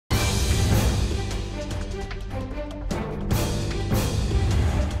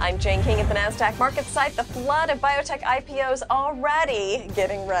I'm Jane King at the NASDAQ market site. The flood of biotech IPOs already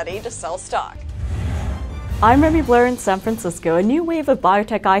getting ready to sell stock. I'm Remy Blair in San Francisco. A new wave of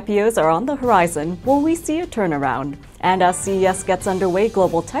biotech IPOs are on the horizon. Will we see a turnaround? And as CES gets underway,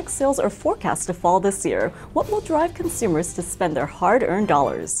 global tech sales are forecast to fall this year. What will drive consumers to spend their hard-earned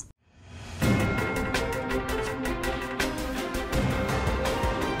dollars?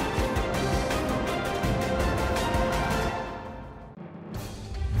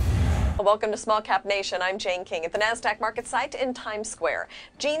 Welcome to Small Cap Nation. I'm Jane King at the NASDAQ market site in Times Square.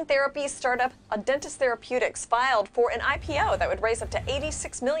 Gene therapy startup Audentes Therapeutics filed for an IPO that would raise up to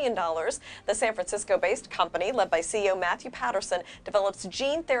 $86 million. The San Francisco-based company, led by CEO Matthew Patterson, develops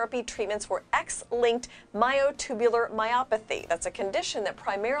gene therapy treatments for X-linked myotubular myopathy. That's a condition that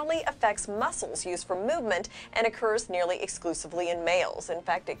primarily affects muscles used for movement and occurs nearly exclusively in males. In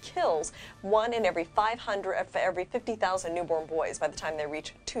fact, it kills 1 in every 50,000 newborn boys by the time they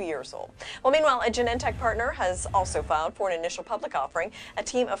reach 2 years old. Well, meanwhile, a Genentech partner has also filed for an initial public offering. A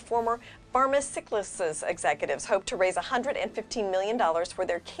team of former Pharmaceuticals executives hope to raise $115 million for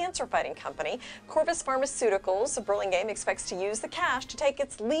their cancer-fighting company. Corvus Pharmaceuticals, Burlingame, expects to use the cash to take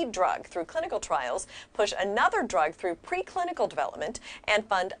its lead drug through clinical trials, push another drug through preclinical development, and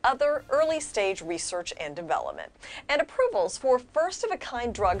fund other early-stage research and development. And approvals for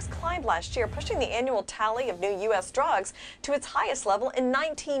first-of-a-kind drugs climbed last year, pushing the annual tally of new U.S. drugs to its highest level in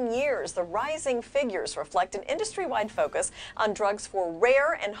 19 years. The rising figures reflect an industry-wide focus on drugs for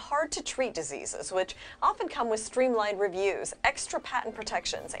rare and hard-to-treat diseases, which often come with streamlined reviews, extra patent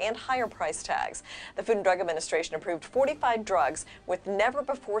protections, and higher price tags. The Food and Drug Administration approved 45 drugs with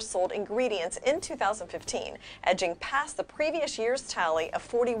never-before-sold ingredients in 2015, edging past the previous year's tally of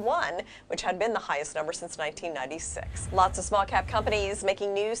 41, which had been the highest number since 1996. Lots of small-cap companies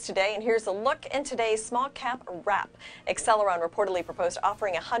making news today, and here's a look in today's small-cap wrap. Acceleron reportedly proposed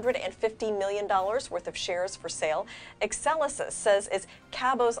offering $150 million worth of shares for sale. Excelsis says its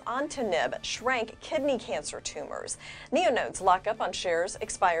cabozantinib shrank kidney cancer tumors. Neonode's lockup on shares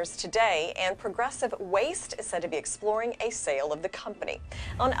expires today, and Progressive Waste is said to be exploring a sale of the company.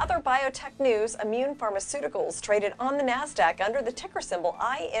 On other biotech news, Immune PHARMACEUTICALS, traded on the NASDAQ under the ticker symbol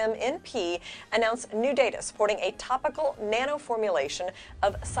IMNP, announced new data supporting a topical nano formulation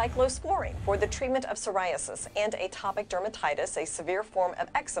of cyclosporine for the treatment of psoriasis and atopic dermatitis, a severe form of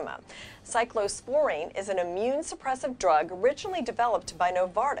eczema. Cyclosporine is an immune suppressive drug originally developed by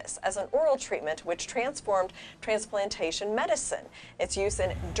Novartis as an oral treatment which transformed transplantation medicine. Its use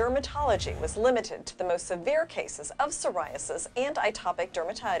in dermatology was limited to the most severe cases of psoriasis and atopic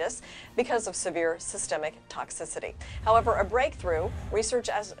dermatitis because of severe systemic toxicity. However, a breakthrough,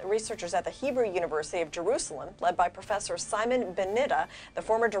 researchers at the Hebrew University of Jerusalem, led by Professor Simon Benida, the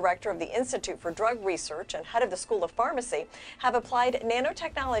former director of the Institute for Drug Research and head of the School of Pharmacy, have applied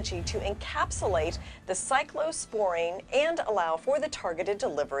nanotechnology to encapsulate the cyclosporine and allow for the targeted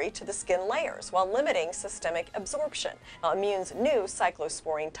delivery to the skin layers while limiting systemic absorption. Now, Immune's new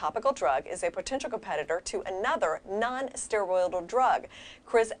cyclosporine topical drug is a potential competitor to another non-steroidal drug,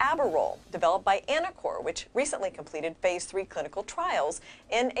 crisaborole, developed by Anacor, which recently completed phase 3 clinical trials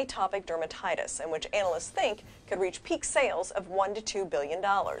in atopic dermatitis, and which analysts think could reach peak sales of $1 to $2 billion.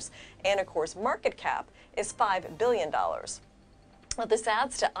 Anacor's market cap is $5 billion. Well, this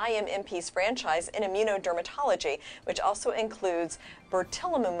adds to IMNP's franchise in immunodermatology, which also includes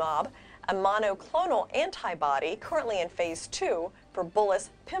bertelimumab, a monoclonal antibody currently in phase 2 for bullous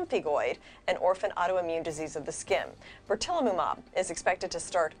pemphigoid, an orphan autoimmune disease of the skin. Bertelimumab is expected to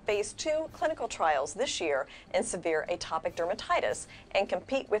start phase 2 clinical trials this year in severe atopic dermatitis and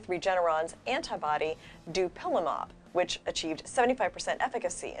compete with Regeneron's antibody dupilumab, which achieved 75%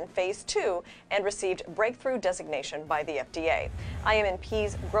 efficacy in phase 2 and received breakthrough designation by the FDA.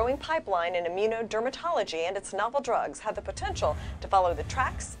 IMNP's growing pipeline in immunodermatology and its novel drugs have the potential to follow the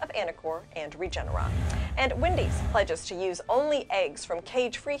tracks of Anacor and Regeneron. And Wendy's pledges to use only eggs from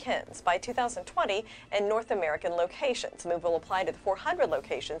cage-free hens by 2020 in North American locations. The move will apply to the 400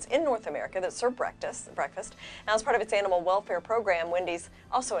 locations in North America that serve breakfast. Now, as part of its animal welfare program, Wendy's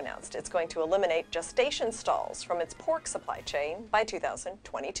also announced it's going to eliminate gestation stalls from its pork supply chain by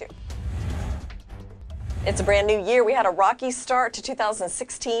 2022. It's a brand new year. We had a rocky start to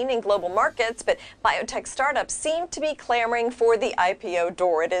 2016 in global markets, but biotech startups seem to be clamoring for the IPO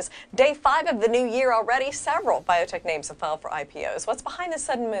door. It is day 5 of the new year already. Several biotech names have filed for IPOs. What's behind this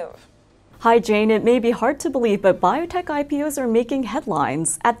sudden move? Hi Jane, it may be hard to believe, but biotech IPOs are making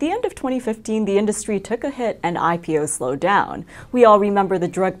headlines. At the end of 2015, the industry took a hit and IPOs slowed down. We all remember the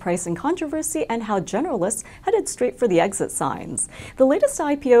drug pricing controversy and how generalists headed straight for the exit signs. The latest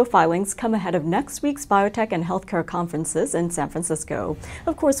IPO filings come ahead of next week's biotech and healthcare conferences in San Francisco.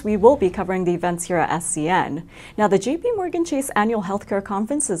 Of course, we will be covering the events here at SCN. Now, the JP Morgan Chase Annual Healthcare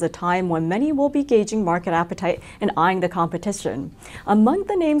Conference is a time when many will be gauging market appetite and eyeing the competition. Among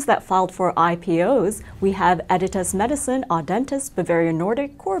the names that filed for IPOs, we have Audentes Medicine, Audentes, Bavarian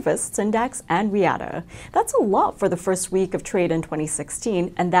Nordic, Corvus, Syndax, and Reata. That's a lot for the first week of trade in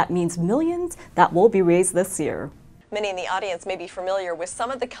 2016, and that means millions that will be raised this year. Many in the audience may be familiar with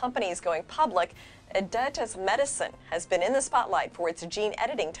some of the companies going public. Audentes Medicine has been in the spotlight for its gene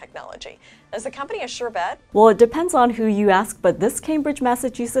editing technology. Is the company a sure bet? Well, it depends on who you ask, but this Cambridge,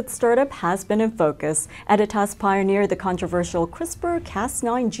 Massachusetts startup has been in focus. Audentes pioneered the controversial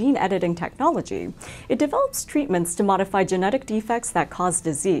CRISPR-Cas9 gene editing technology. It develops treatments to modify genetic defects that cause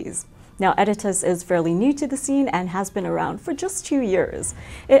disease. Now, Audentes is fairly new to the scene and has been around for just 2 years.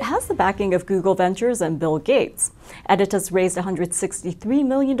 It has the backing of Google Ventures and Bill Gates. Audentes raised $163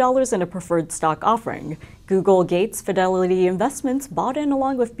 million in a preferred stock offering. Google, Gates, Fidelity Investments bought in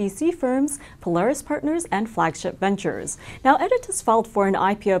along with VC firms, Polaris Partners, and Flagship Ventures. Now, Audentes filed for an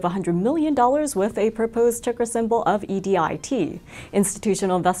IPO of $100 million with a proposed ticker symbol of EDIT.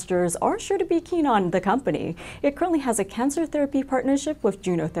 Institutional investors are sure to be keen on the company. It currently has a cancer therapy partnership with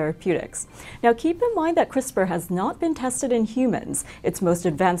Juno Therapeutics. Now, keep in mind that CRISPR has not been tested in humans. Its most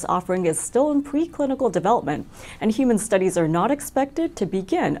advanced offering is still in preclinical development, and human studies are not expected to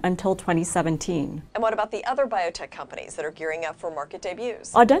begin until 2017. And what about the other biotech companies that are gearing up for market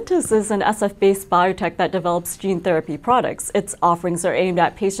debuts? Audentes is an SF-based biotech that develops gene therapy products. Its offerings are aimed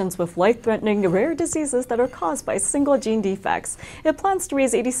at patients with life-threatening rare diseases that are caused by single gene defects. It plans to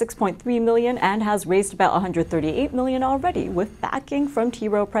raise $86.3 million and has raised about $138 million already, with backing from T.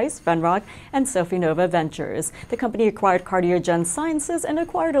 Rowe Price, Venrock, and Sofinnova Ventures. The company acquired Cardiogen Sciences and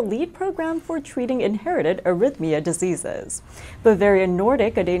acquired a lead program for treating inherited arrhythmia diseases. Bavarian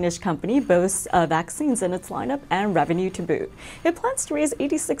Nordic, a Danish company, boasts vaccines in its lineup and revenue to boot. It plans to raise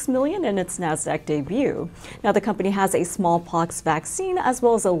 $86 million in its NASDAQ debut. Now, the company has a smallpox vaccine as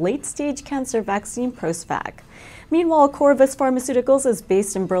well as a late-stage cancer vaccine, Prosvac. Meanwhile, Corvus Pharmaceuticals is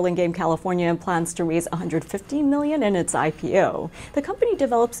based in Burlingame, California, and plans to raise $150 million in its IPO. The company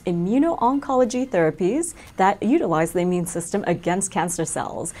develops immuno-oncology therapies that utilize the immune system against cancer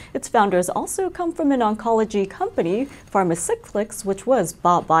cells. Its founders also come from an oncology company, Pharmacyclics, which was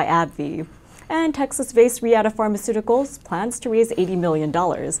bought by AbbVie. And Texas-based Reata Pharmaceuticals plans to raise $80 million.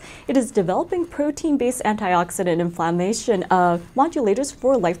 It is developing protein-based antioxidant inflammation modulators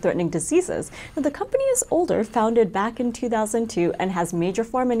for life-threatening diseases. Now, the company is older, founded back in 2002, and has major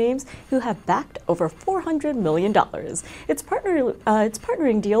pharma names who have backed over $400 million. Its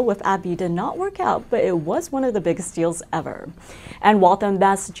partnering deal with AbbVie did not work out, but it was one of the biggest deals ever. And Waltham,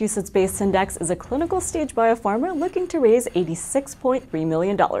 Massachusetts-based Syndax is a clinical-stage biopharma looking to raise $86.3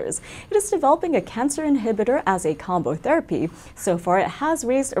 million. It is developing a cancer inhibitor as a combo therapy. So far, it has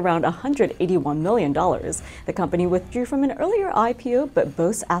raised around $181 million. The company withdrew from an earlier IPO, but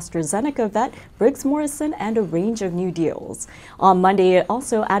boasts AstraZeneca vet, Briggs Morrison, and a range of new deals. On Monday, it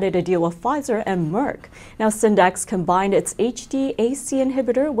also added a deal with Pfizer and Merck. Now, Syndax combined its HDAC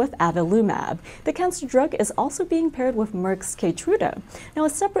inhibitor with avelumab. The cancer drug is also being paired with Merck's Keytruda. Now, a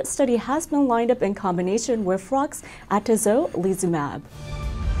separate study has been lined up in combination with Roche's atezolizumab.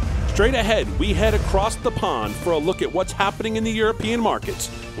 Straight ahead, we head across the pond for a look at what's happening in the European markets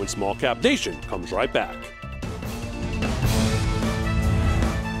when Small Cap Nation comes right back.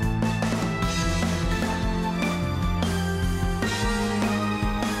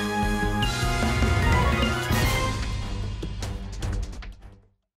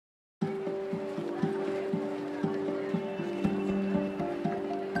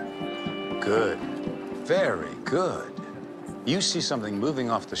 Good. Very good. You see something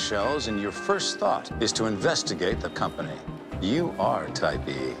moving off the shelves, and your first thought is to investigate the company. You are Type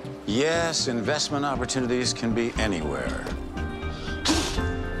E. Yes, investment opportunities can be anywhere.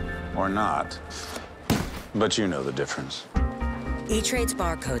 Or not. But you know the difference. E-Trade's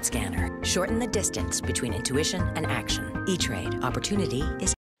barcode scanner. Shorten the distance between intuition and action. E-Trade. Opportunity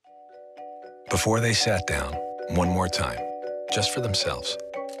is... Before they sat down, one more time, just for themselves.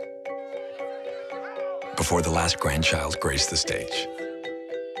 Before the last grandchild graced the stage.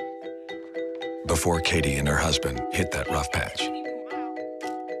 Before Katie and her husband hit that rough patch.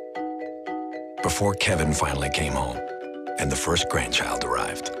 Before Kevin finally came home and the first grandchild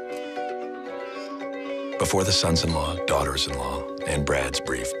arrived. Before the sons-in-law, daughters-in-law, and Brad's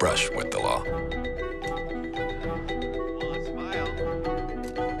brief brush with the law.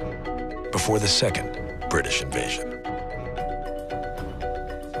 Before the second British invasion.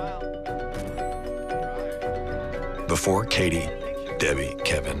 Before Katie, Debbie,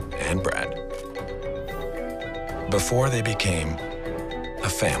 Kevin, and Brad. Before they became a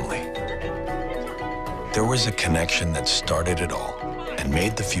family. There was a connection that started it all and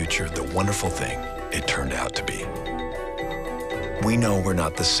made the future the wonderful thing it turned out to be. We know we're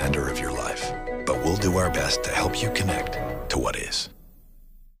not the center of your life, but we'll do our best to help you connect to what is.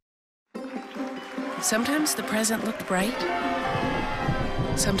 Sometimes the present looked bright,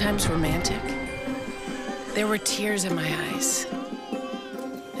 sometimes romantic. There were tears in my eyes,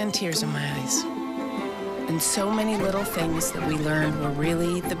 and tears in my eyes. And so many little things that we learned were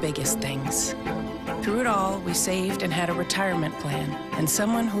really the biggest things. Through it all, we saved and had a retirement plan, and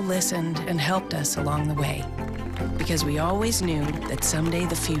someone who listened and helped us along the way. Because we always knew that someday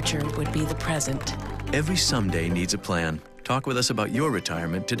the future would be the present. Every someday needs a plan. Talk with us about your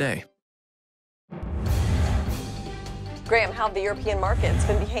retirement today. Graham, how have the European markets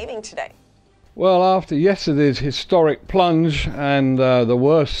been behaving today? Well, after yesterday's historic plunge and the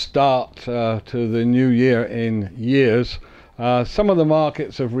worst start to the new year in years, some of the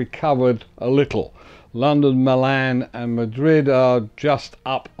markets have recovered a little. London, Milan and Madrid are just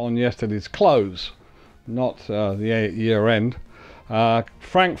up on yesterday's close, not the year end.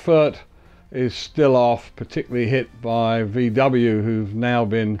 Frankfurt is still off, particularly hit by VW, who've now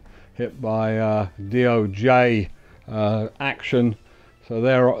been hit by DOJ action. So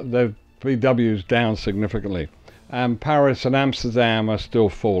they're VW's down significantly, and Paris and Amsterdam are still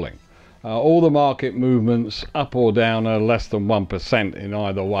falling. All the market movements up or down are less than 1% in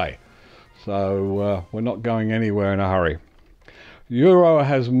either way, so we're not going anywhere in a hurry. Euro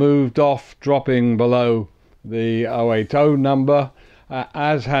has moved off, dropping below the 080 number,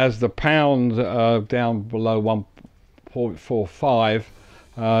 as has the pound, down below 1.45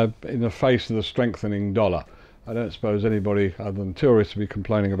 in the face of the strengthening dollar. I don't suppose anybody other than tourists will be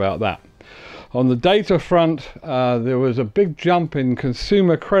complaining about that. On the data front, there was a big jump in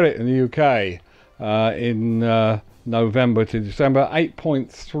consumer credit in the UK in November to December,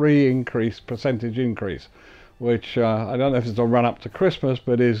 8.3 percentage increase, which I don't know if it's a run up to Christmas,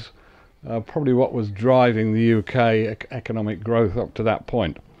 but is probably what was driving the UK economic growth up to that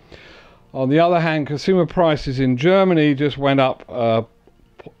point. On the other hand, consumer prices in Germany just went up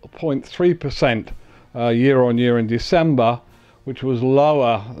 0.3% year on year in December, which was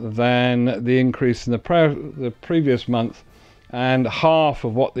lower than the increase in the previous month and half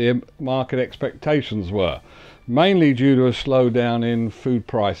of what the market expectations were, mainly due to a slowdown in food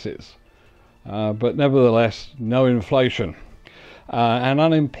prices. But nevertheless, no inflation. And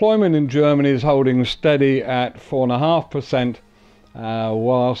unemployment in Germany is holding steady at 4.5%,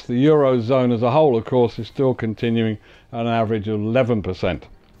 whilst the Eurozone as a whole, of course, is still continuing at an average of 11%.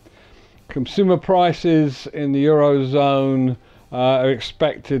 Consumer prices in the Eurozone are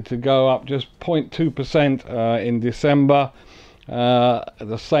expected to go up just 0.2% in December,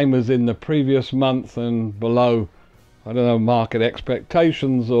 the same as in the previous month, and below, I don't know, market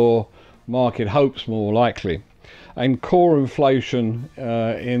expectations or market hopes more likely. And core inflation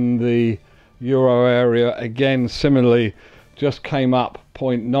in the Euro area, again similarly, just came up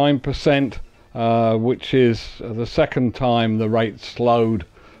 0.9%, which is the second time the rate slowed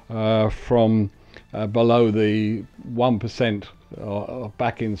from below the 1%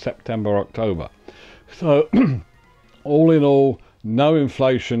 back in September, October. So all in all, no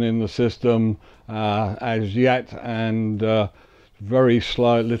inflation in the system as yet, and very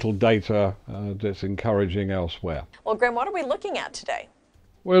slow, little data that's encouraging elsewhere. Well, Graham, what are we looking at today?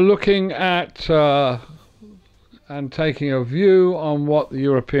 We're looking at and taking a view on what the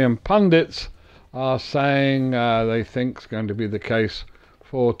European pundits are saying they think is going to be the case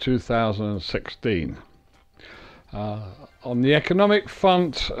for 2016. On the economic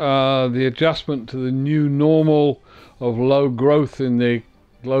front, the adjustment to the new normal of low growth in the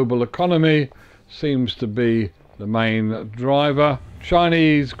global economy seems to be the main driver.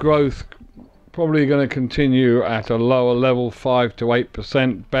 Chinese growth probably going to continue at a lower level, 5 to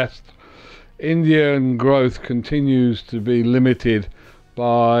 8% best. Indian growth continues to be limited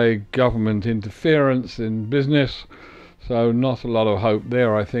by government interference in business, so not a lot of hope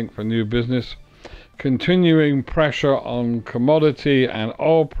there, I think, for new business. Continuing pressure on commodity and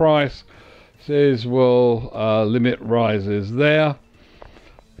oil prices will limit rises there.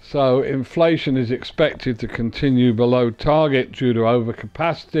 So inflation is expected to continue below target due to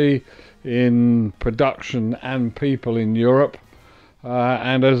overcapacity in production and people in Europe.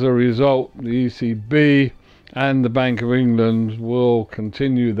 And as a result, the ECB and the Bank of England will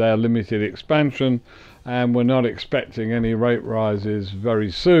continue their limited expansion, and we're not expecting any rate rises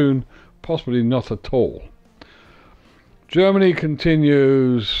very soon, possibly not at all. Germany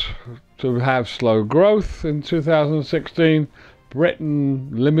continues to have slow growth in 2016. Britain,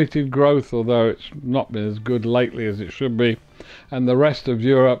 limited growth, although it's not been as good lately as it should be, and the rest of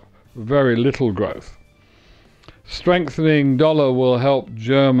Europe, very little growth. Strengthening dollar will help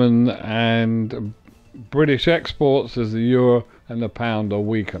German and British exports as the euro and the pound are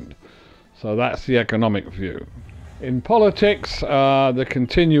weakened. So that's the economic view. In politics, the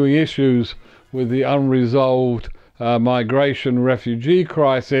continuing issues with the unresolved migration refugee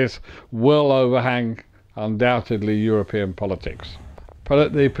crisis will overhang undoubtedly European politics.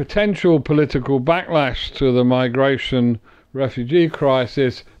 But the potential political backlash to the migration refugee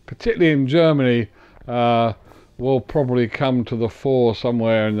crisis, particularly in Germany, will probably come to the fore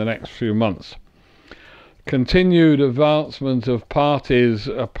somewhere in the next few months. Continued advancement of parties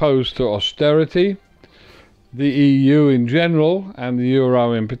opposed to austerity, the EU in general and the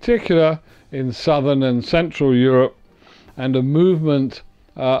euro in particular in southern and central Europe, and a movement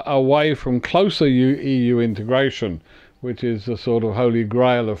away from closer EU integration, which is the sort of holy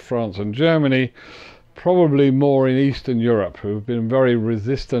grail of France and Germany, probably more in Eastern Europe, who've been very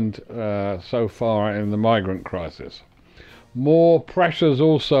resistant so far in the migrant crisis. More pressures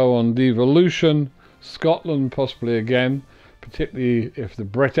also on devolution, Scotland possibly again, particularly if the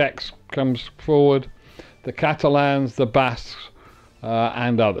Biotech comes forward, the Catalans, the Basques,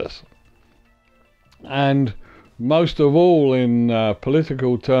 and others. And most of all, in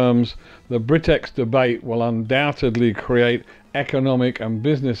political terms, the Biotech debate will undoubtedly create economic and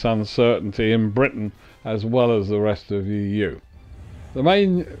business uncertainty in Britain as well as the rest of the EU. The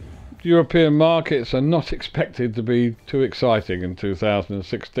main European markets are not expected to be too exciting in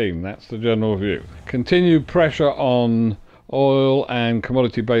 2016. That's the general view. Continued pressure on oil and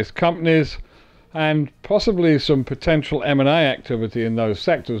commodity-based companies, and possibly some potential M&A activity in those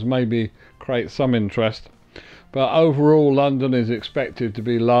sectors maybe create some interest. But overall, London is expected to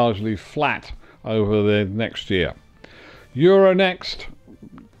be largely flat over the next year. Euronext,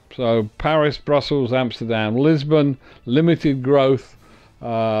 so Paris, Brussels, Amsterdam, Lisbon, limited growth,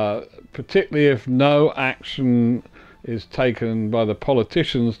 particularly if no action is taken by the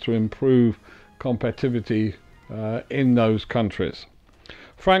politicians to improve competitivity in those countries.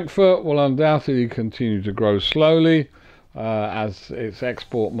 Frankfurt will undoubtedly continue to grow slowly as its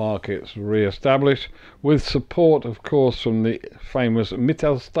export markets re-establish, with support of course from the famous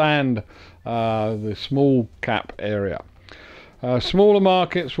Mittelstand, the small cap area. Smaller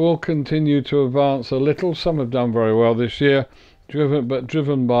markets will continue to advance a little. Some have done very well this year,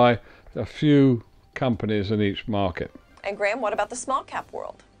 driven by a few companies in each market. And Graham, what about the small cap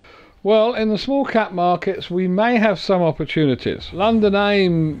world? Well, in the small cap markets we may have some opportunities. London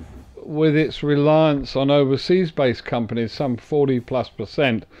AIM, with its reliance on overseas based companies, some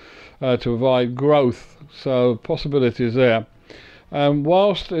 40+%, to provide growth, so possibilities there.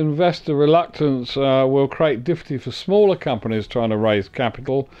 Whilst investor reluctance will create difficulty for smaller companies trying to raise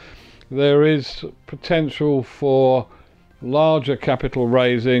capital, there is potential for larger capital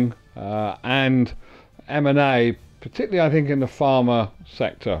raising and M&A, particularly I think in the pharma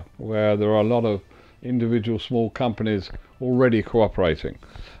sector, where there are a lot of individual small companies already cooperating,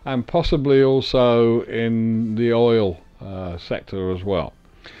 and possibly also in the oil sector as well.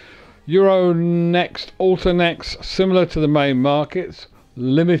 Euronext, Audentes, similar to the main markets,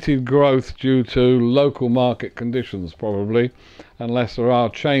 limited growth due to local market conditions probably, unless there are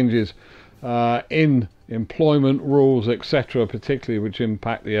changes in employment rules, etc., particularly which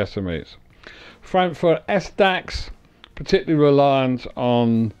impact the SMEs. Frankfurt SDAX, particularly reliant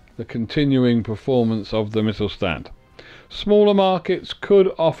on the continuing performance of the Mittelstand. Smaller markets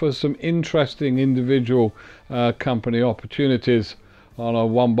could offer some interesting individual company opportunities on a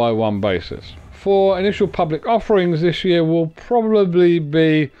one-by-one basis. For initial public offerings this year will probably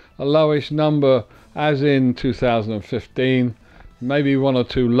be a lowish number as in 2015, maybe one or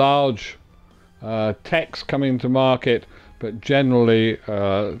two large techs coming to market, but generally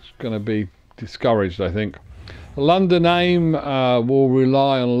it's going to be discouraged, I think. London AIM will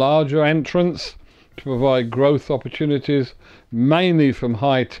rely on larger entrants to provide growth opportunities, mainly from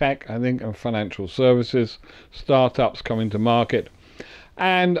high tech, I think, and financial services, startups coming to market.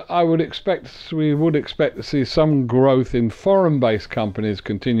 And we would expect to see some growth in foreign-based companies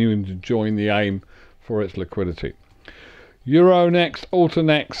continuing to join the AIM for its liquidity. Euronext,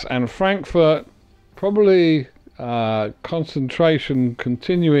 Audentes, and Frankfurt, probably concentration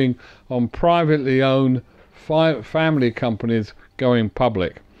continuing on privately owned family companies going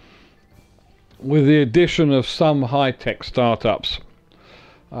public. with the addition of some high-tech startups.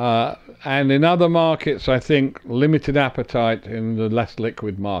 And in other markets, I think limited appetite in the less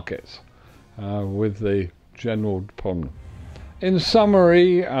liquid markets with the general problem. In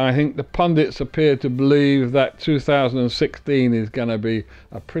summary, I think the pundits appear to believe that 2016 is going to be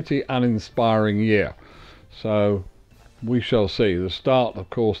a pretty uninspiring year. So we shall see. The start, of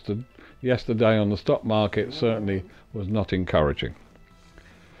course, yesterday on the stock market certainly was not encouraging.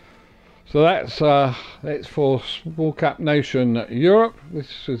 So that's it for Small Cap Nation Europe.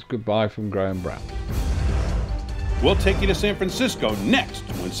 This is goodbye from Graham Brown. We'll take you to San Francisco next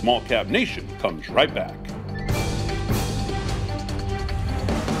when Small Cap Nation comes right back.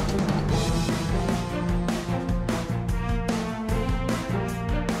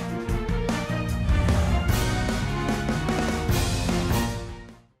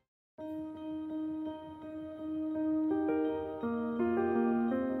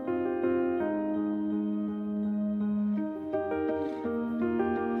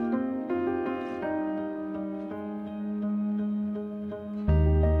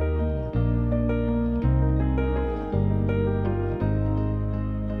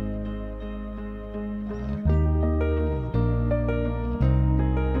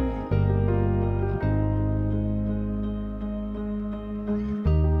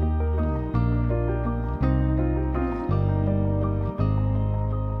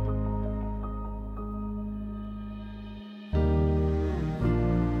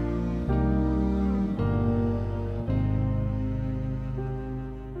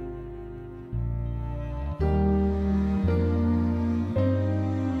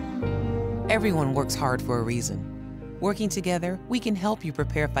 Everyone works hard for a reason. Working together, we can help you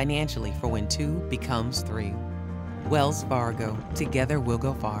prepare financially for when 2 becomes 3. Wells Fargo. Together we'll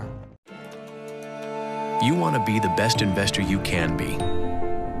go far. You want to be the best investor you can be.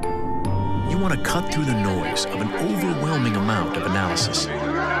 You want to cut through the noise of an overwhelming amount of analysis.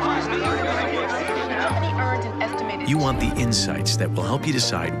 You want the insights that will help you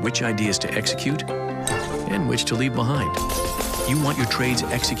decide which ideas to execute and which to leave behind. You want your trades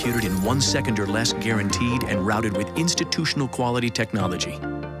executed in 1 second or less, guaranteed and routed with institutional quality technology.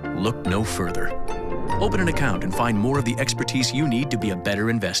 Look no further. Open an account and find more of the expertise you need to be a better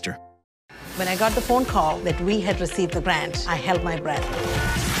investor. When I got the phone call that we had received the grant, I held my breath.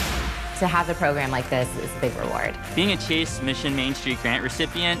 To have a program like this is a big reward. Being a Chase Mission Main Street grant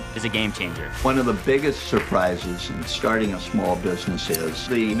recipient is a game changer. One of the biggest surprises in starting a small business is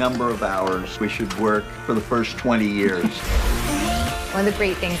the number of hours we should work for the first 20 years. One of the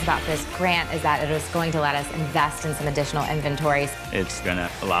great things about this grant is that it is going to let us invest in some additional inventories. It's going to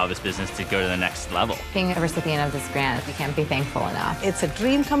allow this business to go to the next level. Being a recipient of this grant, we can't be thankful enough. It's a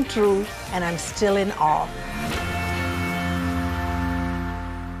dream come true, and I'm still in awe.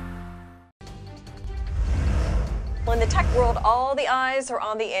 Well, in the tech world, all the eyes are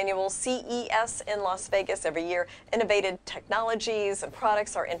on the annual CES in Las Vegas. Every year, innovative technologies and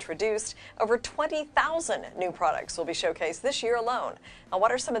products are introduced. Over 20,000 new products will be showcased this year alone. Now,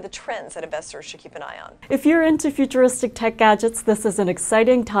 what are some of the trends that investors should keep an eye on? If you're into futuristic tech gadgets, this is an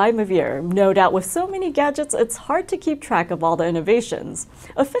exciting time of year. No doubt with so many gadgets, it's hard to keep track of all the innovations.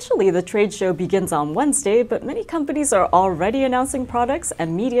 Officially, the trade show begins on Wednesday, but many companies are already announcing products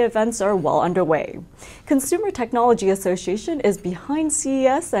and media events are well underway. Consumer Technology Association is behind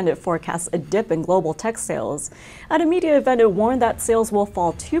CES and it forecasts a dip in global tech sales. At a media event, it warned that sales will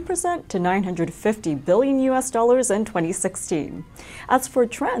fall 2% to $950 billion in 2016. As for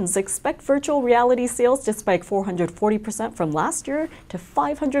trends, expect virtual reality sales to spike 440% from last year to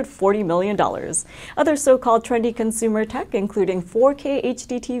 $540 million. Other so-called trendy consumer tech, including 4K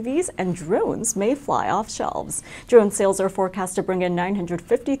HD TVs and drones, may fly off shelves. Drone sales are forecast to bring in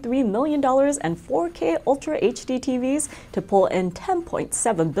 $953 million and 4K Ultra HD TVs to pull in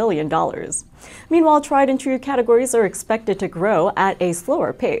 $10.7 billion. Meanwhile, tried and true categories are expected to grow at a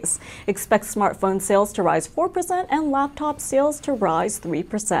slower pace. Expect smartphone sales to rise 4% and laptop sales to rise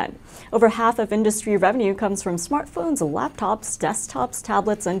 3%. Over half of industry revenue comes from smartphones, laptops, desktops,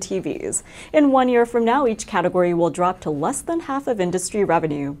 tablets, and TVs. In 1 year from now, each category will drop to less than half of industry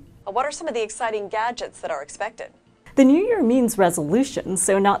revenue. What are some of the exciting gadgets that are expected? The new year means resolutions,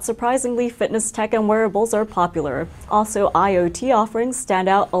 so not surprisingly, fitness tech and wearables are popular. Also, IoT offerings stand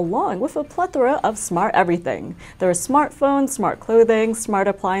out along with a plethora of smart everything. There are smartphones, smart clothing, smart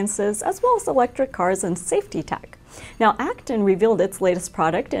appliances, as well as electric cars and safety tech. Now, Acton revealed its latest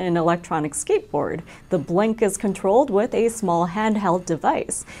product, an electronic skateboard. The Blink is controlled with a small handheld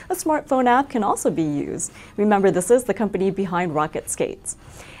device. A smartphone app can also be used. Remember, this is the company behind Rocket Skates.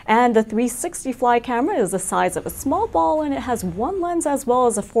 And the 360 fly camera is the size of a small ball, and it has one lens as well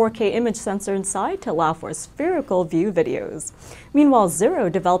as a 4K image sensor inside to allow for spherical view videos. Meanwhile, Zero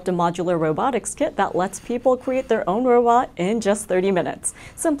developed a modular robotics kit that lets people create their own robot in just 30 minutes.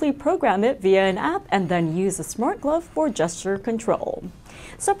 Simply program it via an app and then use a smart glove for gesture control.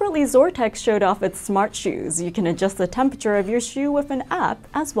 Separately, Zortex showed off its smart shoes. You can adjust the temperature of your shoe with an app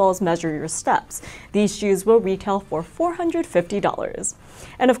as well as measure your steps. These shoes will retail for $450.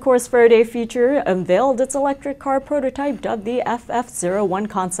 And of course, Faraday Future unveiled its electric car prototype dubbed the FF01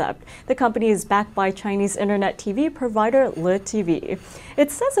 concept. The company is backed by Chinese internet TV provider LiTV.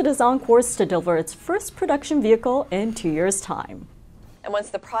 It says it is on course to deliver its first production vehicle in 2 years' time. And once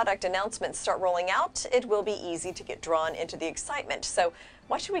the product announcements start rolling out, it will be easy to get drawn into the excitement. So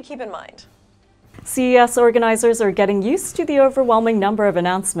what should we keep in mind? CES organizers are getting used to the overwhelming number of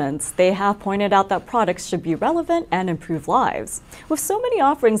announcements. They have pointed out that products should be relevant and improve lives. With so many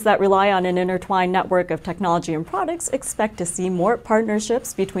offerings that rely on an intertwined network of technology and products, expect to see more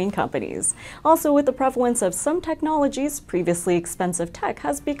partnerships between companies. Also, with the prevalence of some technologies, previously expensive tech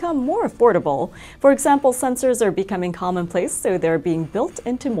has become more affordable. For example, sensors are becoming commonplace, so they're being built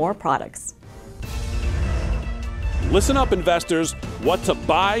into more products. Listen up, investors. What to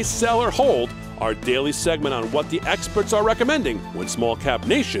buy, sell, or hold. Our daily segment on what the experts are recommending when Small Cap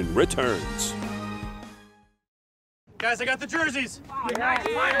Nation returns. Guys, I got the jerseys.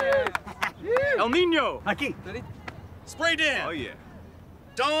 El Nino. Aquí. Spray Dan. Oh, yeah.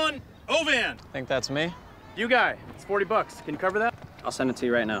 Don Ovan. Think that's me? You guy. It's $40. Can you cover that? I'll send it to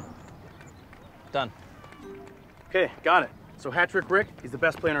you right now. Done. Okay, got it. So Hat-Trick Rick, he's the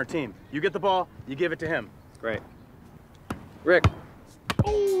best player on our team. You get the ball, you give it to him. Great. Rick.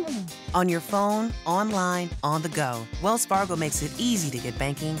 On your phone, online, on the go, Wells Fargo makes it easy to get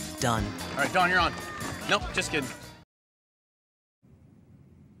banking done. All right, Don, you're on. Nope, just kidding.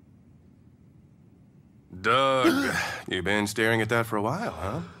 Doug, you've been staring at that for a while,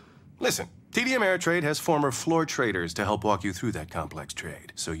 huh? Listen, TD Ameritrade has former floor traders to help walk you through that complex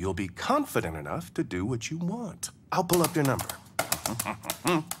trade, so you'll be confident enough to do what you want. I'll pull up your number.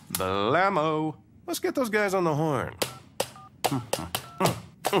 Blammo. Let's get those guys on the horn.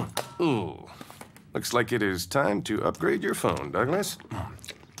 Ooh. Looks like it is time to upgrade your phone, Douglas.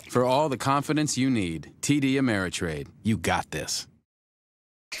 For all the confidence you need, TD Ameritrade. You got this.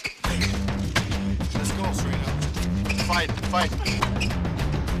 Let's go, Serena. Fight, fight.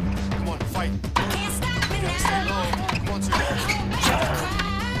 Come on, fight. Can't stop me now. Come on, Serena.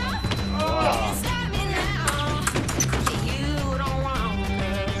 You don't want me.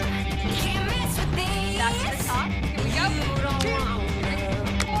 You can't mess with this. Back to the top. Here we go.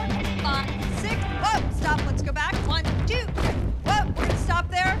 4, 5, 6. Whoa, stop. Let's go back. 1, 2. Whoa, we're gonna stop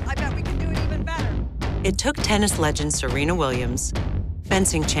there. I bet we can do it even better. It took tennis legend Serena Williams,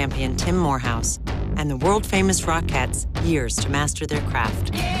 fencing champion Tim Morehouse, and the world-famous Rockettes years to master their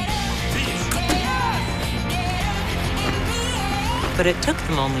craft. But it took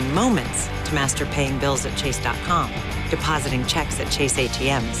them only moments to master paying bills at Chase.com, depositing checks at Chase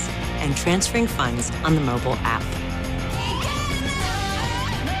ATMs, and transferring funds on the mobile app.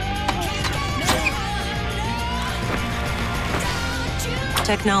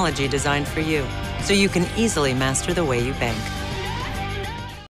 Technology designed for you, so you can easily master the way you bank.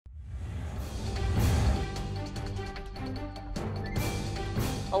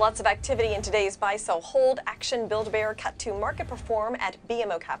 Lots of activity in today's buy, sell, hold action. Build-A-Bear cut to market perform at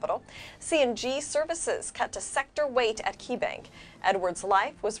BMO Capital. C&G Services cut to sector weight at KeyBank. Edwards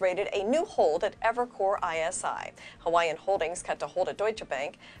Life was rated a new hold at Evercore ISI. Hawaiian Holdings cut to hold at Deutsche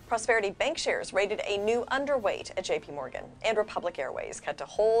Bank. Prosperity Bankshares rated a new underweight at JP Morgan. And Republic Airways cut to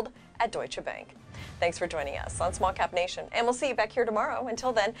hold at Deutsche Bank. Thanks for joining us on Small Cap Nation, and we'll see you back here tomorrow.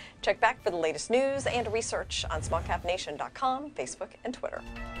 Until then, check back for the latest news and research on smallcapnation.com, Facebook, and Twitter.